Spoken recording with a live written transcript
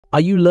Are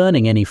you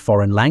learning any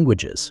foreign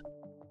languages?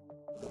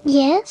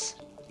 Yes,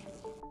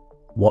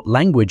 What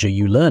language are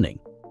you learning?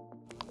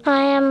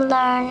 I am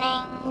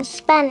learning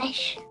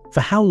Spanish. For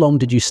how long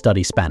did you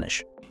study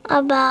Spanish?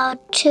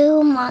 About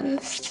 2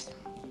 months.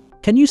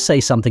 Can you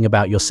say something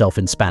about yourself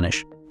in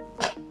Spanish?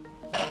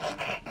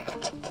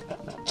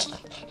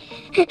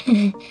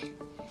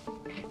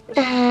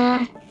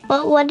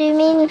 What do you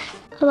mean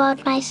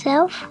about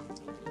myself?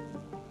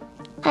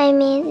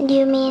 Do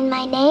you mean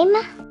my name?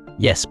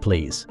 Yes,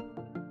 please.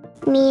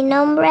 Mi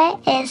nombre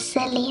es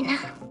Selyna.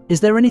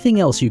 Is there anything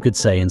else you could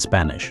say in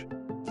Spanish?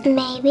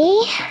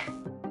 Maybe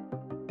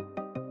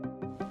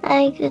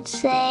I could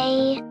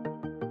say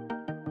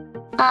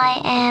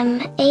I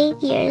am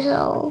 8 years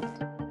old.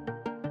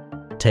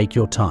 Take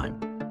your time.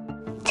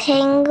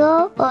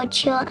 Tengo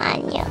 8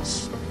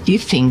 años. Do you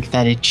think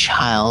that a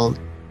child,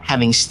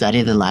 having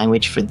studied the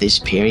language for this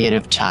period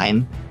of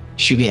time,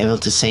 should be able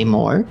to say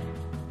more?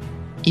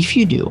 If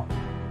you do,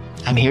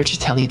 I'm here to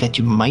tell you that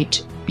you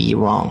might be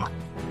wrong.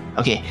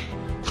 Okay,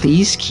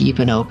 please keep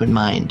an open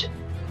mind.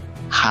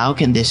 How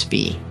can this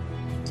be?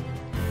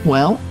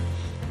 Well,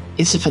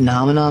 it's a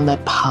phenomenon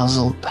that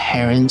puzzled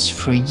parents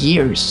for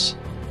years.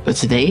 But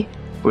today,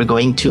 we're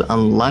going to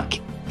unlock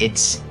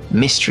its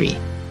mystery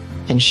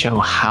and show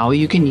how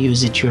you can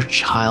use it to your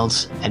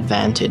child's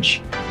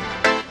advantage.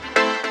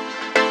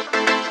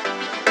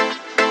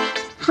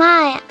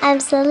 Hi, I'm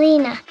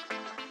Selyna.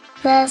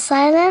 The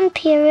silent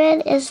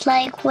period is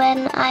like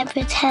when I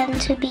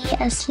pretend to be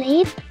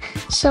asleep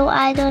so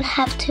I don't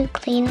have to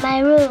clean my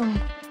room.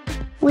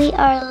 We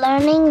are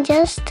learning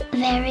just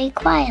very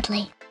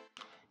quietly.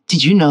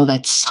 Did you know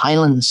that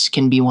silence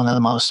can be one of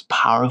the most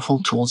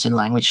powerful tools in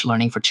language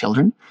learning for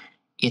children?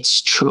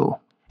 It's true,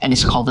 and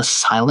it's called the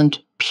silent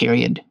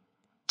period.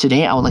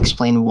 Today, I will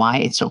explain why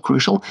it's so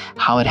crucial,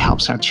 how it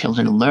helps our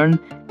children learn,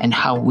 and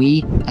how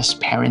we as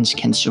parents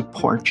can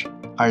support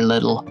our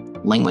little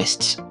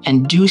linguists.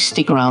 And do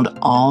stick around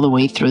all the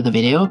way through the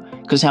video,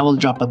 because I will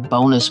drop a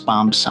bonus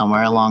bomb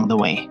somewhere along the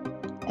way.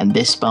 And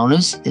this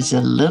bonus is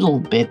a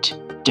little bit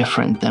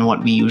different than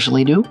what we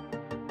usually do.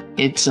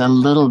 It's a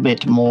little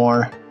bit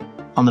more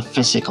on the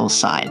physical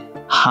side.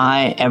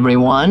 Hi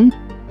everyone,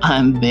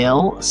 I'm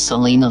Bill,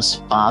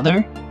 Selyna's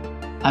father.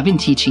 I've been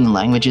teaching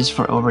languages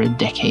for over a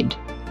decade,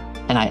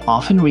 and I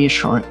often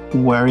reassure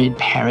worried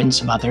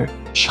parents about their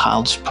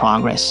child's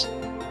progress.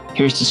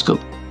 Here's the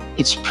scoop.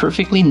 It's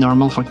perfectly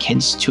normal for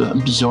kids to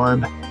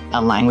absorb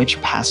a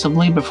language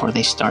passively before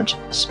they start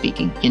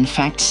speaking. In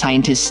fact,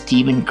 scientist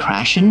Stephen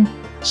Krashen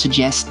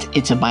suggests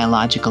it's a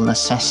biological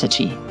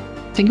necessity.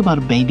 Think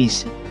about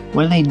babies.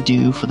 What do they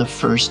do for the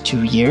first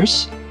 2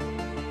 years?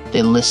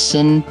 They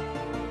listen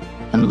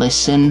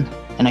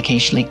and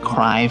occasionally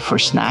cry for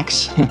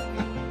snacks,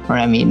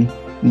 or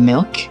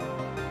milk.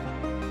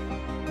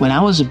 When I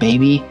was a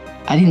baby,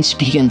 I didn't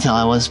speak until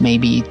I was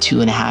maybe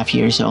 2.5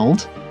 years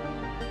old.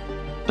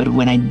 But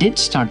when I did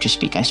start to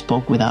speak, I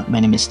spoke without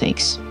many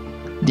mistakes.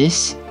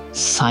 This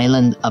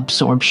silent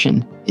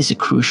absorption is a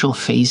crucial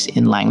phase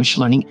in language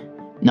learning,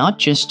 not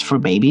just for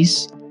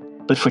babies,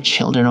 but for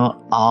children of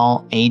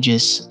all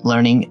ages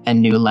learning a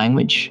new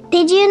language.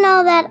 Did you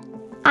know that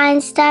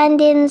Einstein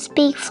didn't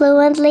speak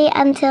fluently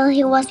until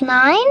he was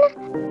 9?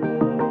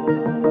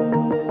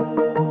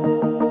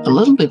 A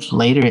little bit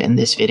later in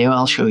this video,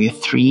 I'll show you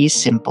 3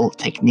 simple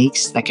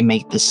techniques that can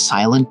make the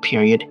silent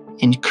period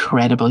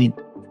incredibly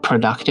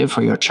productive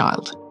for your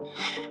child.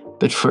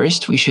 But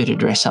first, we should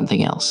address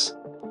something else.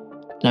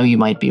 Now you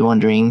might be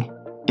wondering,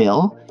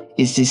 Bill,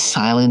 is this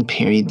silent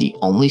period the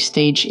only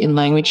stage in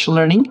language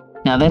learning?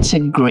 Now that's a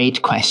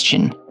great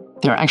question.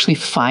 There are actually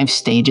 5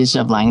 stages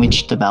of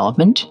language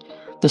development.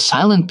 The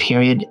silent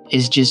period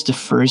is just the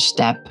first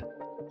step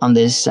on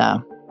this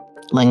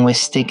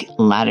linguistic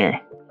ladder.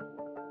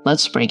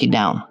 Let's break it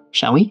down,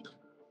 shall we?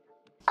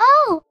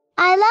 Oh,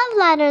 I love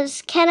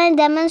ladders. Can I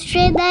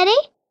demonstrate, Daddy?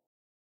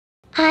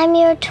 I'm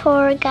your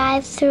tour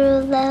guide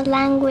through the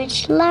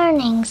language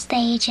learning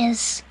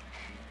stages.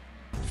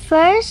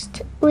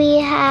 First, we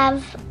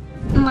have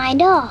my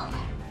doll.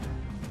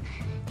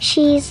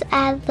 She's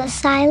at the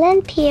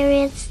silent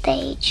period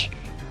stage.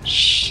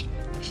 Shh,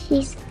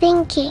 she's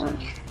thinking.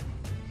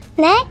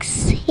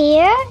 Next,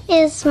 here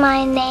is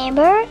my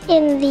neighbor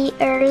in the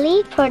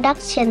early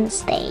production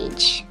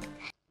stage.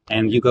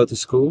 And you go to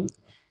school?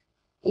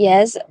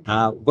 Yes.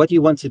 What do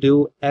you want to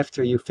do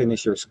after you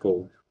finish your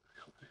school?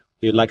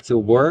 You like to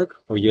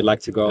work or you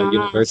like to go to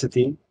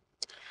university?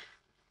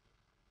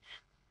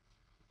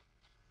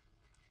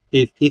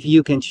 If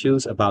you can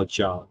choose about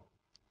job,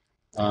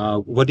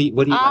 what do you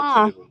like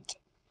to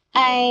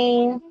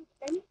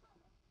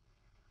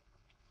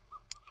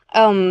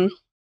do?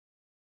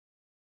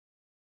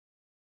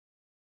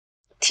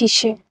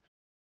 Teacher.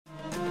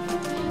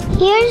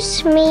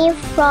 Here's me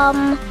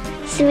from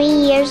 3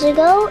 years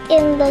ago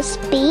in the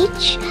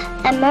speech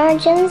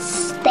emergence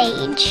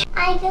stage.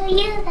 I go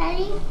you,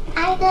 Daddy.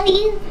 I go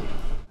you.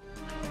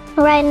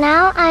 Right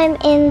now, I'm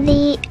in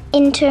the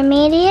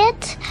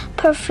intermediate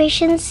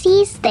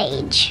proficiency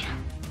stage.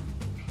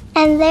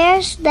 And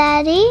there's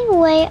Daddy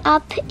way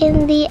up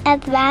in the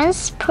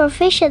advanced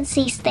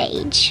proficiency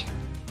stage.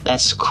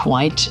 That's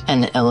quite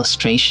an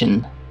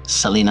illustration,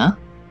 Selyna.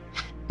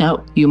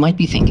 Now, you might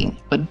be thinking,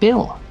 but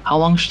Bill, how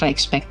long should I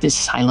expect this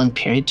silent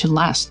period to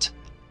last?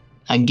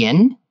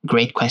 Again,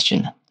 great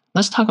question.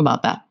 Let's talk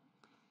about that.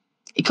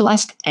 It could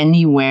last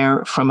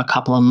anywhere from a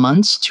couple of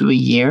months to a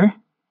year,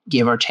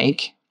 give or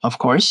take, of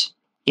course.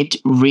 It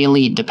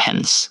really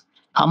depends.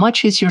 How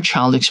much is your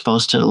child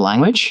exposed to the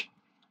language?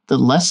 The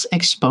less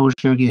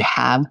exposure you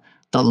have,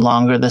 the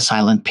longer the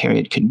silent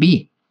period could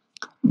be.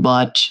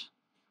 But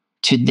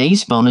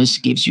today's bonus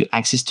gives you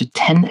access to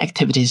 10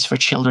 activities for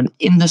children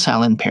in the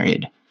silent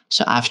period.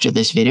 So after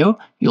this video,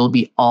 you'll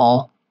be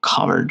all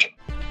covered.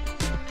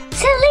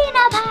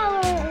 Selyna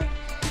power!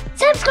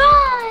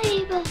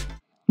 Subscribe!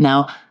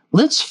 Now,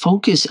 let's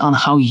focus on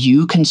how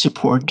you can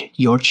support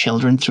your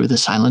children through the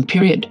silent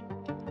period.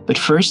 But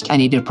first, I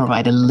need to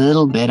provide a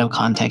little bit of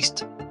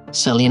context.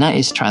 Selyna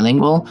is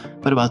trilingual,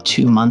 but about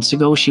 2 months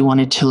ago, she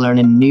wanted to learn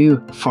a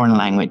new foreign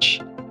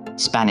language,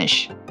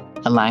 Spanish,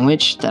 a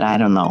language that I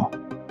don't know.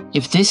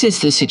 If this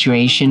is the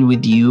situation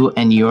with you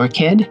and your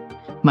kid,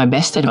 my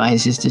best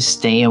advice is to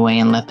stay away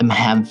and let them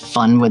have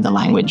fun with the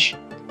language.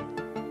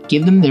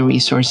 Give them the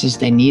resources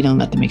they need and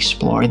let them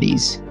explore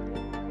these.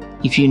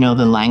 If you know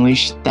the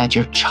language that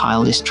your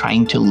child is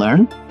trying to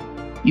learn,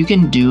 you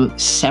can do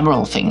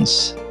several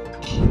things.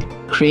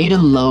 Create a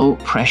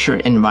low-pressure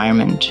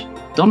environment.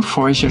 Don't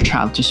force your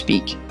child to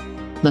speak.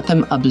 Let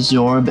them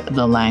absorb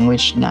the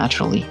language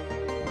naturally.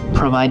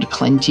 Provide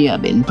plenty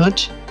of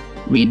input,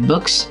 read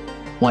books,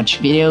 watch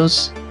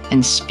videos,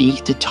 and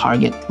speak the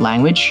target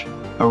language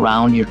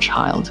around your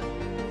child.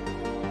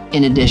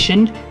 In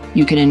addition,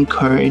 you can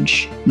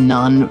encourage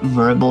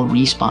non-verbal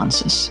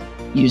responses.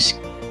 Use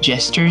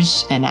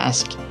gestures and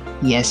ask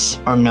yes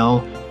or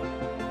no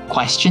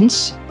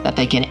questions that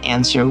they can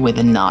answer with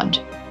a nod.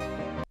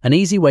 An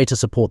easy way to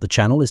support the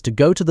channel is to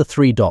go to the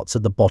 3 dots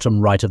at the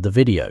bottom right of the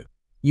video.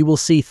 You will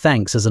see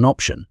thanks as an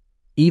option.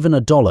 Even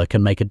 $1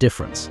 can make a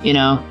difference. You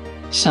know,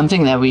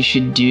 something that we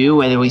should do,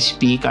 whether we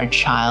speak our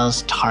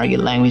child's target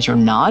language or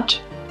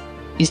not,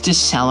 is to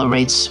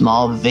celebrate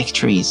small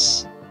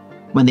victories.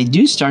 When they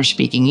do start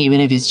speaking,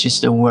 even if it's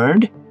just a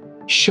word,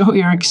 show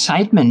your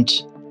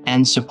excitement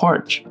and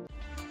support.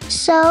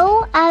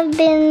 So, I've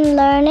been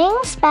learning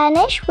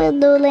Spanish with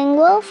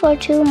Duolingo for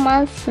 2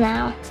 months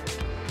now.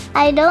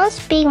 I don't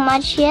speak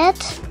much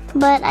yet,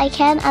 but I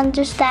can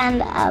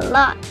understand a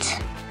lot.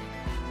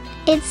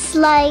 It's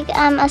like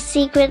I'm a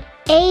secret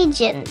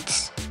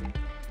agent,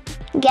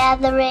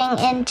 gathering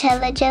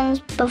intelligence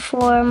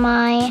before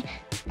my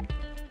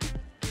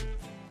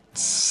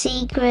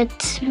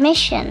secret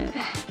mission.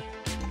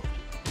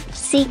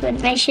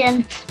 Secret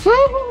mission.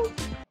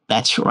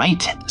 That's right,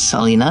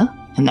 Selyna,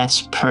 and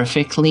that's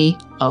perfectly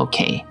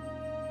okay.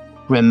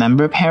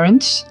 Remember,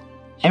 parents,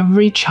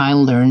 every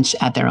child learns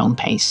at their own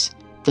pace.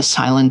 The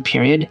silent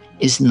period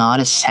is not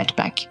a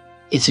setback.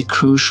 It's a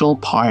crucial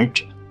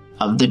part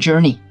of the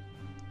journey.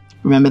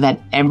 Remember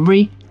that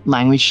every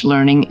language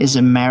learning is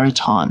a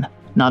marathon,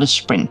 not a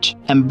sprint.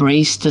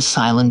 Embrace the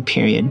silent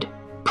period.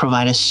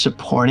 Provide a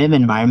supportive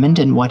environment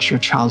and watch your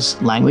child's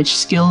language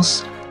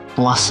skills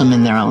blossom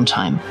in their own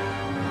time.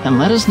 And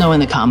let us know in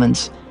the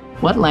comments,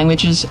 what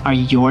languages are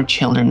your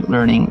children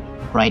learning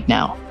right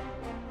now?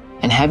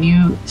 And have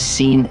you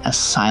seen a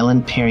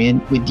silent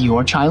period with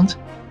your child?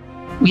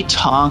 We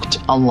talked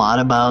a lot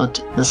about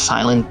the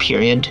silent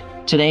period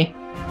today.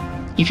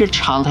 If your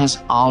child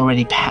has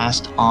already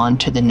passed on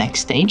to the next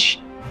stage,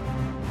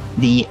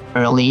 the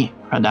early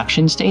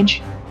production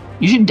stage,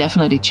 you should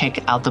definitely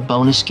check out the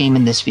bonus game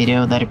in this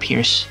video that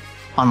appears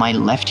on my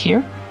left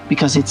here,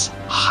 because it's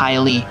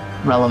highly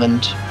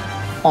relevant.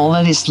 All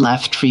that is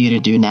left for you to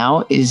do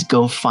now is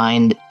go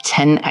find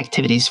 10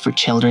 activities for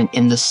children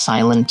in the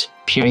silent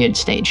period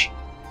stage.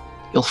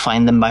 You'll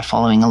find them by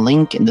following a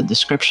link in the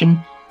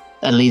description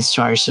that leads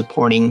to our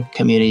supporting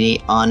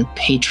community on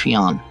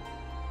Patreon.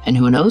 And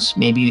who knows,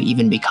 maybe you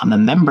even become a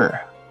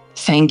member.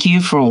 Thank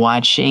you for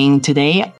watching today.